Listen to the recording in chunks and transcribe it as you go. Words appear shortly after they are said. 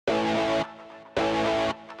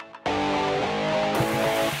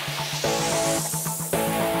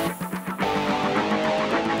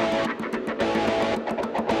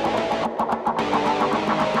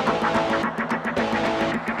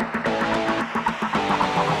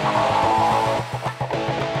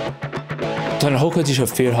Tá na hócadí seo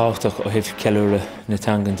fíorthachtach ó thaobh ceiliúradh na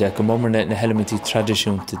teangain de go mórna na helementí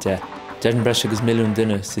tradiisiúnta de. Dean breis agus milliún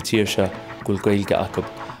duine sa tír seo gúil Gaeilge acu,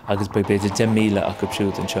 agus ba beidir 10 míle acu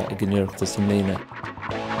siúd anseo ag an Oireachtas Samhna.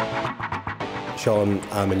 Seán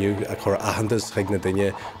amaniu a chur ahantas chuig na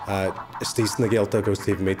daoine is tíos na Gaeltach agus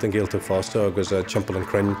tíobh mílte an Gaeltach fásta agus timpeall an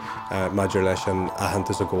cruinn maidir leis an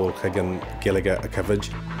ahantas a ggóil chuig an Gaeilge a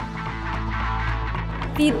cyfid.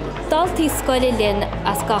 Bhí daltaí scoile linn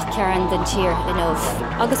as gach cearan den tír in óh,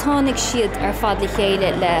 agus tháinig siad ar fad le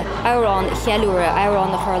chéile le amhrán cheiliúra,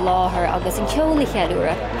 amhrán na chur láthair agus an ceola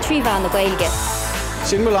cheiliúra, trí bhean na Gaeilge.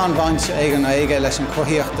 Sin bhfuil an bhaint ag an aige leis an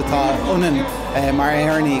cothaíocht atá unan mar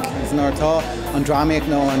éarnaigh is nóirtá an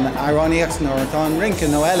drámaíoch nó an aibhránaíocht nó atá an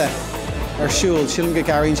rince nó eile ar siúl, sílim go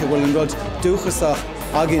gairíonn bhfuil an rud dúchasach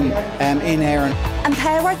agin in éireann. An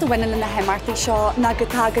péhar do bhaine na heimartaí seo na go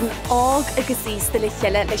tagan ág agus ísta le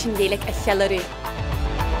cheile leis an Gaeilge a cheiliú.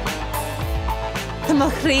 Tá mo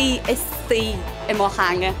chrí is tí I mo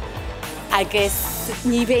hanga agus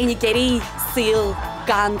ní bhéine geirí síl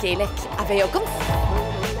gan Gaeilge a bheith agam.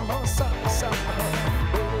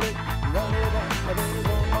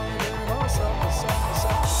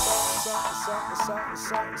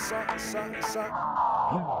 Sa